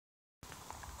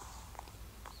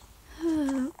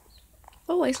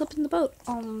Oh, I slept in the boat.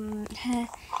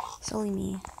 Silly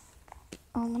me.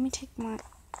 Oh, let me take my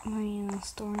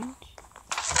storage.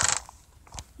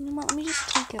 You know what? Let me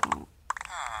just take it all.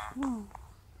 Oh,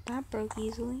 that broke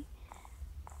easily.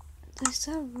 Do I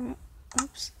still have room?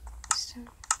 Oops.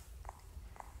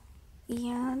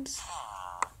 Yeah.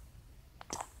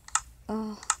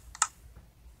 Oh.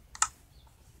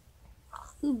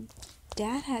 Ooh,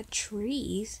 Dad had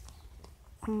trees.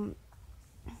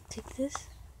 Take this.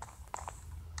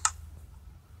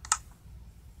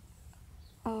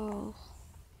 Oh.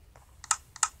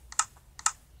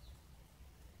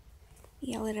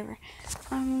 Yeah, whatever.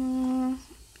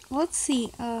 Let's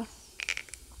see. Okay,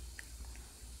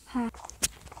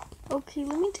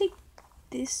 let me take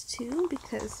this too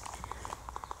because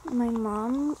my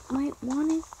mom might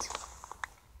want it.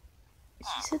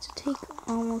 She said to take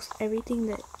almost everything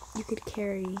that you could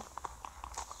carry.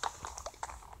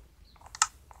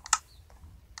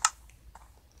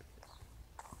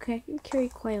 Okay, I can carry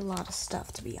quite a lot of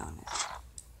stuff, to be honest.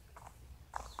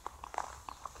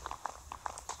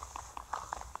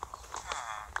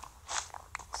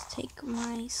 Let's take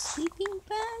my sleeping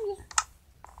bag,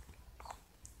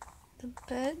 the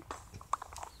bed.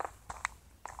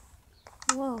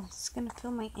 Whoa, it's gonna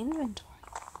fill my inventory.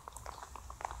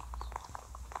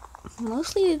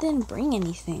 Mostly they didn't bring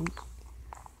anything.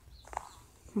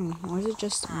 Or is it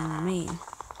just me?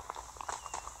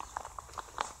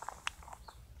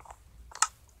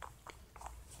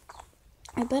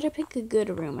 I better pick a good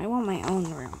room. I want my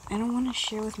own room. I don't want to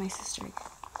share with my sister.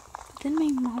 But then my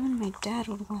mom and my dad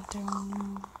would want their own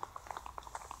room.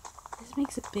 This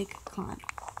makes a big con.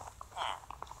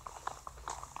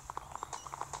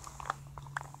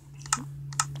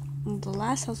 The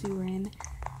last house we were in,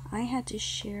 I had to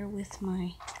share with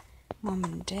my mom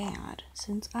and dad,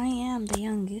 since I am the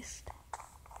youngest.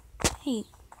 Hey,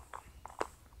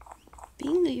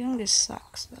 being the youngest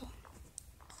sucks, though.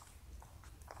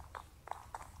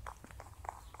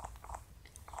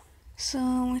 So,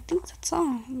 I think that's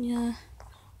all. Yeah.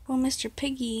 Well, Mr.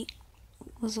 Piggy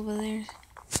was over there.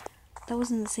 That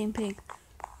wasn't the same pig.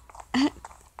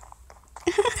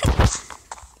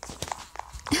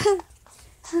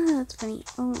 That's funny.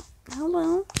 Oh,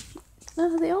 hello.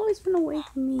 They always been away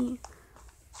from me.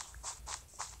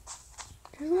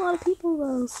 There's a lot of people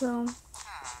though, so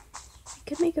I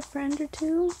could make a friend or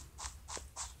two.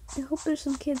 I hope there's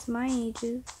some kids my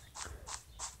ages.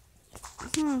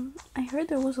 I heard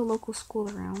there was a local school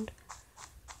around,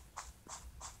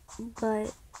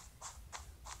 but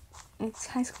it's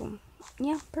high school.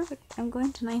 Yeah, perfect. I'm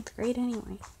going to 9th grade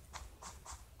anyway.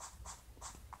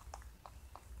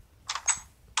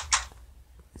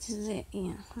 This is it,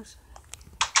 yeah.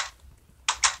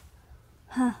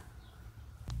 Huh.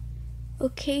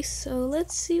 Okay, so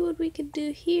let's see what we could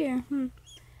do here.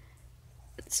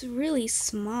 It's really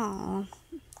small.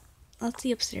 Let's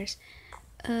see upstairs.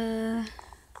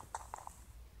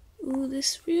 Ooh,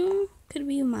 this room could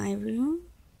be my room.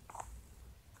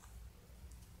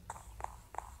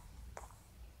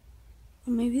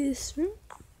 Or maybe this room.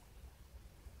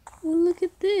 Oh, look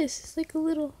at this. It's like a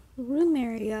little room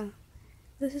area.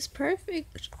 This is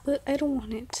perfect, but I don't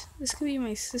want it. This could be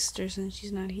my sister since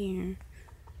she's not here.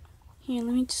 Here,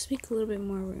 let me just make a little bit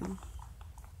more room.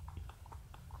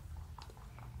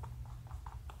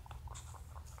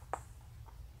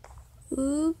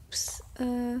 Oops,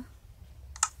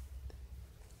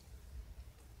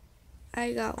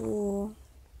 I got wool.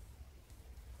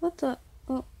 What the?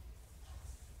 Oh.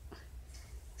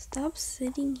 Stop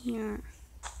sitting here.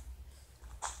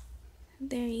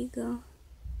 There you go.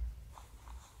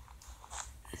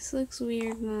 This looks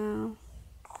weird now.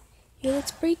 Here,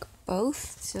 let's break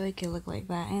both so they can look like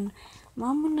that, and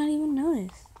Mom would not even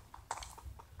notice.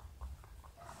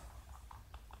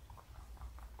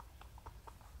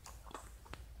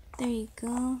 There you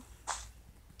go.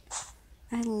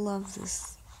 I love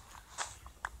this.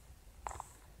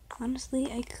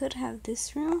 Honestly, I could have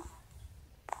this room,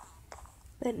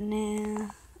 but nah,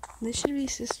 this should be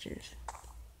sisters.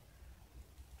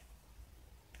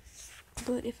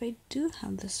 But if I do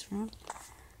have this room,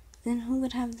 then who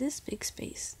would have this big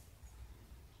space?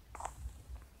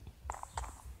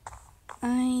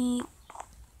 I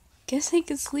guess I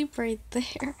could sleep right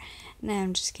there. Nah,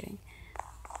 I'm just kidding.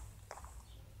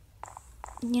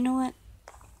 You know what?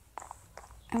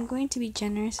 I'm going to be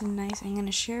generous and nice. I'm going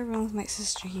to share a room with my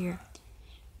sister here.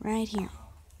 Right here.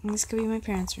 And this could be my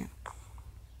parents' room.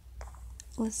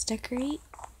 Let's decorate.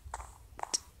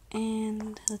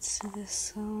 And let's do this.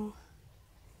 So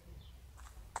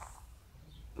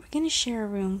we're going to share a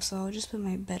room, so I'll just put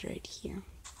my bed right here.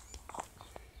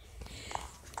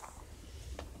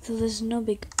 So there's no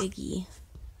biggie.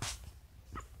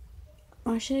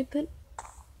 Or should I put...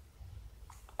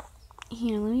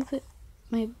 Here, let me put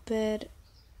my bed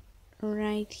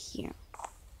right here.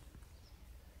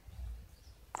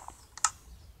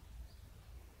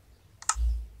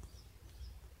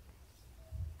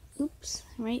 Oops,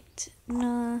 right?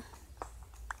 No.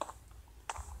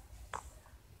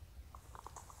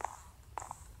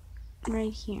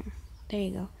 Right here. There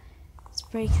you go. Let's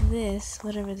break this,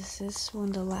 whatever this is, one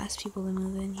of the last people to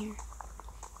move in here.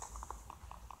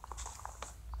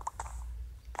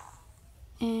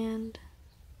 And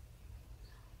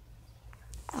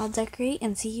I'll decorate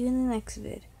and see you in the next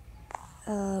vid.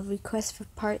 Request for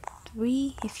part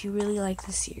 3 if you really like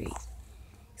the series.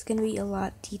 It's gonna be a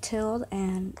lot detailed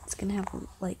and it's gonna have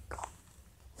like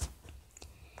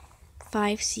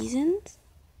 5 seasons.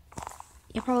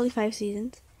 Yeah, probably 5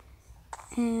 seasons.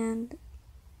 And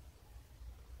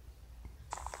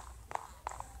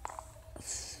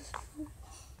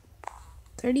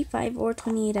 35 or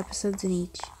 28 episodes in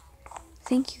each.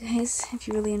 Thank you guys if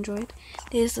you really enjoyed.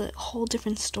 There's a whole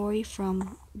different story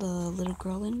from the little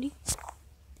girl indie.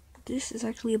 This is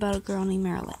actually about a girl named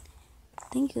Marilyn.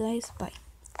 Thank you guys. Bye.